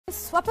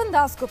Swapan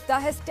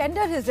Dasgupta has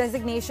tendered his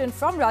resignation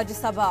from Rajya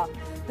Sabha.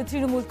 The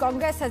Trinamool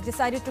Congress has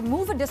decided to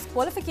move a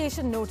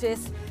disqualification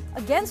notice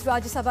against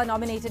Rajya Sabha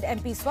nominated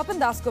MP Swapan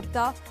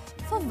Dasgupta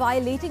for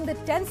violating the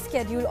 10th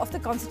schedule of the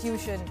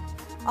Constitution,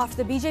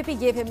 after the BJP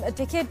gave him a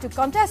ticket to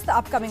contest the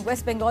upcoming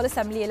West Bengal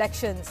Assembly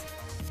elections.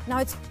 Now,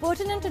 it's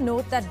pertinent to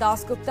note that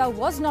Dasgupta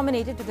was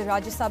nominated to the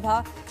Rajya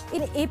Sabha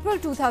in April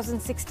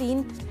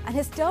 2016 and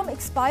his term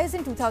expires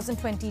in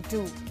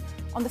 2022.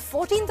 On the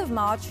 14th of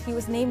March, he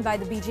was named by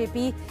the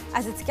BJP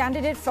as its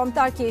candidate from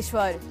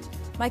Tarkeshwar.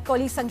 My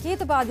colleague Sanket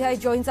Upadhyay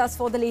joins us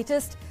for the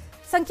latest.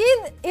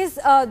 Sanket, is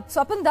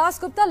Swapan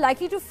Dasgupta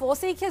likely to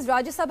forsake his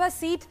Rajya Sabha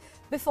seat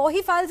before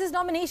he files his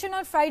nomination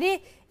on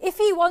Friday if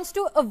he wants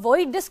to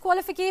avoid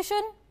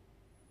disqualification?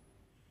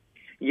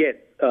 Yes,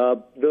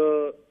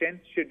 the 10th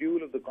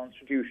schedule of the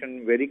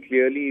Constitution very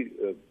clearly,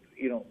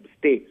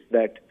 states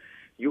that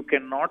you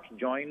cannot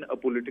join a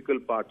political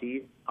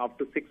party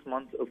after 6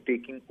 months of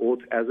taking oath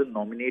as a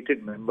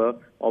nominated member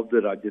of the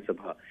Rajya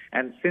Sabha.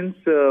 And since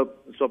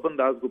Swapan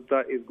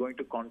Dasgupta is going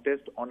to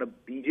contest on a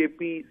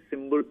BJP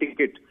symbol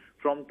ticket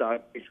from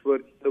Tarkeshwar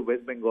in the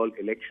West Bengal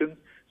elections,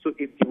 so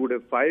if he would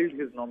have filed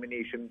his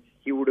nomination,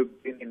 he would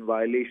have been in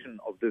violation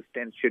of this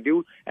 10th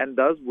schedule and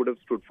thus would have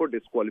stood for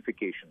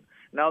disqualification.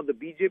 Now, the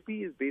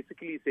BJP is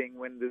basically saying,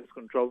 when this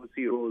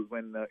controversy arose,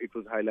 when it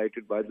was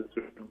highlighted by the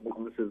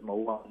Mrs.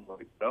 Mahua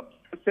Moitra,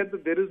 said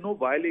that there is no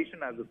violation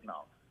as of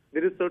now.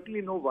 There is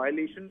certainly no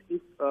violation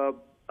if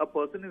a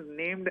person is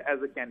named as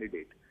a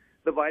candidate.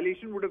 The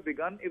violation would have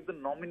begun if the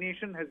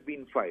nomination has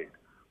been filed.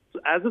 So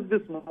as of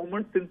this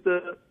moment, since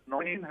the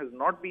nomination has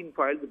not been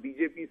filed, the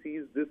BJP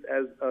sees this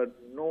as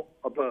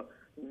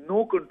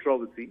no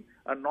controversy,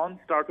 a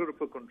non-starter of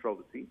a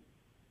controversy.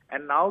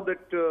 And now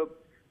that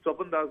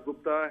Swapan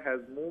Dasgupta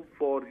has moved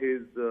for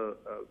his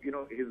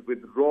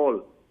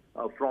withdrawal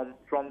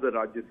from the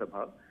Rajya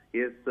Sabha, he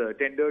has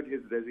tendered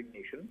his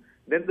resignation,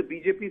 then the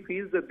BJP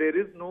feels that there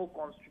is no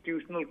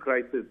constitutional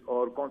crisis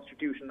or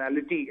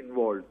constitutionality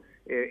involved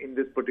in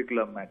this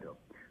particular matter.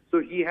 So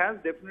he has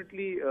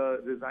definitely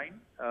resigned,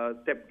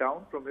 stepped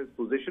down from his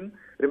position.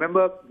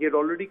 Remember, he had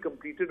already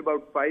completed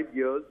about 5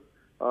 years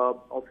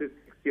of his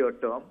 6-year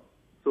term.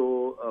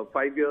 So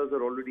 5 years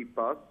are already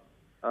passed.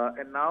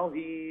 And now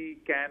he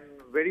can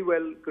very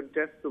well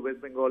contest the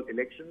West Bengal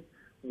elections.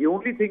 The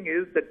only thing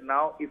is that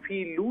now if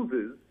he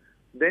loses,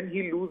 then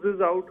he loses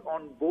out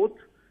on both,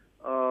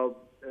 a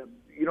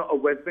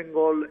West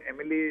Bengal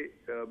MLA,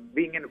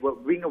 being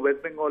a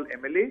West Bengal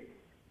MLA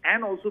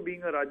and also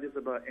being a Rajya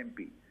Sabha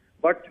MP.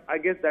 But I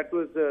guess that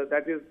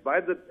is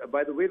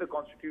by the way the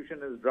Constitution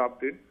is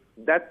drafted,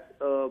 that's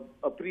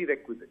a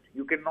prerequisite.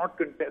 You cannot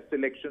contest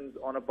elections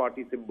on a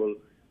party symbol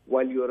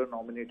while you are a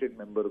nominated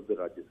member of the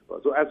Rajya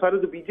Sabha. So as far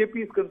as the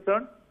BJP is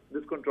concerned,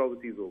 this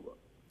controversy is over.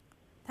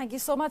 Thank you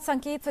so much,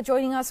 Sanket, for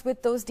joining us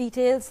with those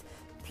details.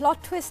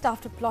 Plot twist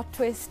after plot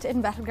twist in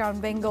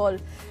battleground Bengal.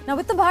 Now,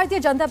 with the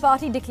Bharatiya Janata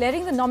Party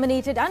declaring the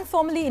nominated and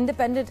formally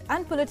independent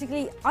and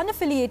politically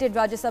unaffiliated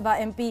Rajya Sabha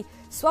MP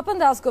Swapan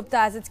Dasgupta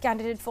as its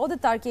candidate for the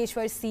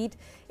Tarkeshwar seat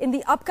in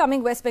the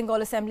upcoming West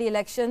Bengal Assembly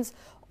elections,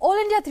 All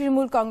India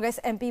Trinamool Congress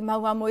MP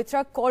Mahua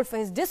Moitra called for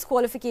his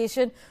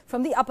disqualification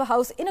from the upper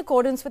house in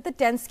accordance with the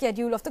 10th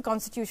schedule of the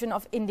Constitution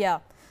of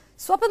India.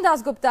 Swapan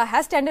Dasgupta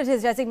has tendered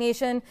his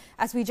resignation,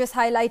 as we just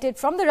highlighted,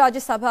 from the Rajya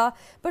Sabha.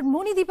 But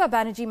Monideepa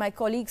Banerjee, my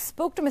colleague,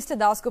 spoke to Mr.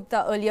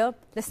 Dasgupta earlier.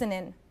 Listen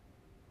in.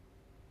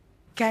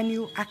 Can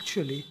you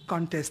actually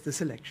contest this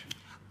election?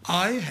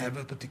 I have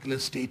a particular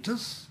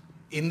status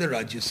in the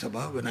Rajya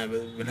Sabha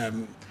when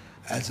I'm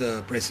as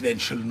a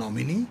presidential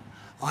nominee.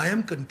 I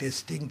am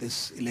contesting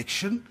this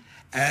election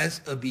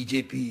as a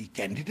BJP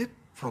candidate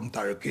from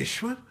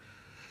Tarkeshwar.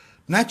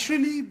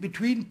 Naturally,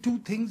 between two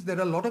things, there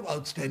are a lot of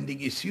outstanding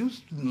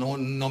issues.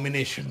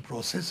 Nomination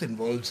process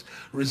involves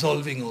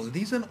resolving all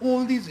these, and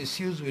all these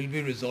issues will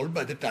be resolved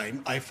by the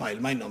time I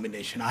file my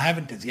nomination. I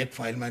haven't as yet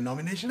filed my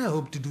nomination. I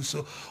hope to do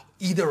so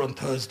either on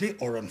Thursday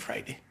or on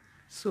Friday.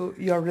 So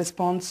your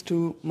response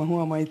to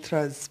Mahua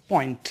Moitra's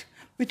point,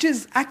 which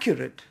is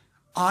accurate.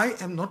 I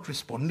am not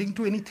responding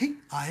to anything.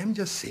 I am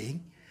just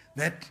saying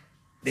that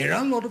there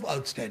are a lot of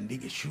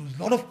outstanding issues,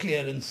 a lot of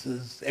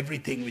clearances,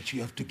 everything which you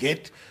have to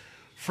get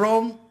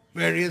from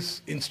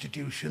various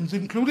institutions,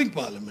 including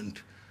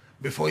Parliament,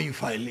 before you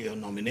file your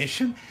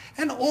nomination.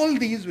 And all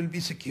these will be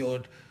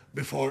secured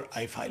before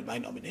I file my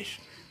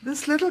nomination.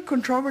 This little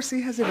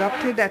controversy has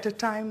erupted at a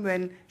time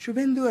when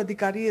Shubhendu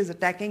Adhikari is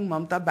attacking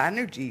Mamata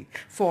Banerjee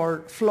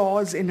for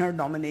flaws in her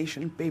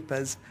nomination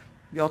papers.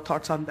 Your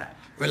thoughts on that?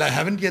 Well, I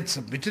haven't yet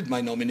submitted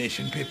my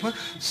nomination paper,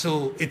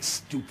 so it's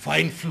to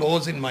find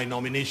flaws in my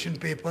nomination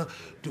paper,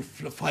 to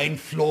find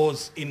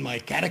flaws in my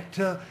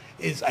character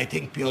is, I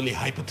think, purely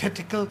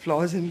hypothetical.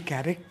 Flaws in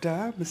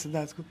character, Mr.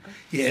 Dasgupta?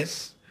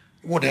 Yes,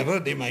 whatever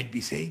they might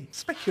be saying.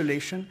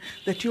 Speculation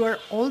that you are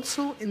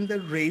also in the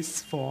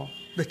race for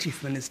the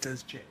Chief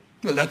Minister's chair.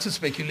 Well, that's a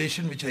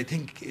speculation which I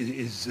think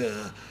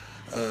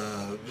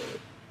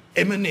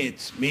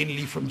emanates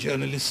mainly from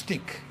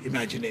journalistic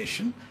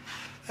imagination.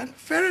 And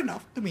fair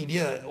enough, the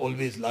media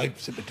always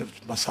likes a bit of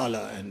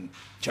masala and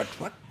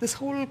chatpat. This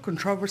whole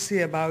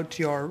controversy about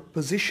your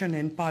position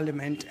in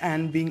Parliament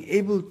and being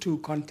able to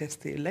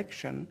contest the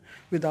election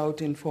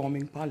without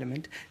informing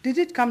Parliament, did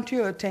it come to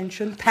your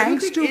attention I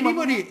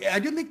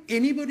don't think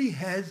anybody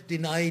has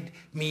denied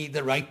me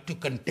the right to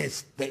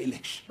contest the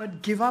election.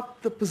 But give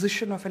up the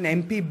position of an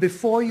MP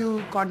before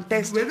you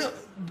contest?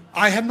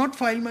 I have not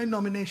filed my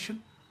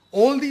nomination.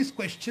 All these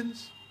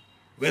questions,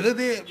 whether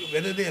they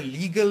are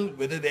legal,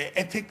 whether they are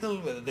ethical,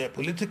 whether they are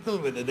political,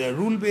 whether they are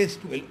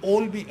rule-based, will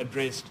all be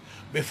addressed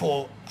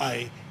before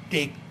I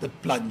take the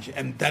plunge.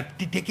 And that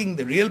taking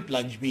the real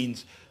plunge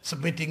means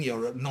submitting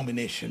your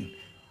nomination.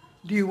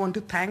 Do you want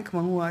to thank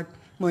Mahua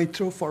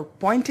Moitro for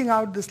pointing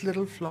out this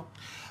little flaw?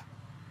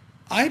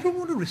 I don't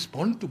want to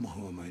respond to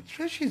Mahua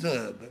Moitro. She's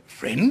a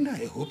friend.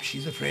 I hope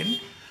she's a friend.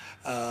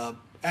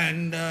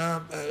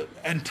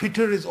 And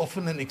Twitter is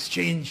often an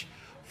exchange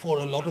for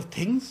a lot of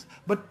things.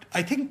 But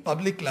I think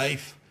public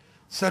life,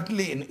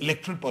 certainly in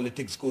electoral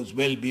politics, goes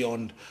well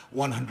beyond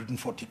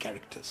 140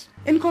 characters.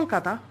 In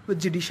Kolkata,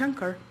 with G.D.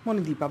 Shankar,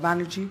 Monideepa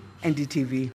Banerjee, NDTV.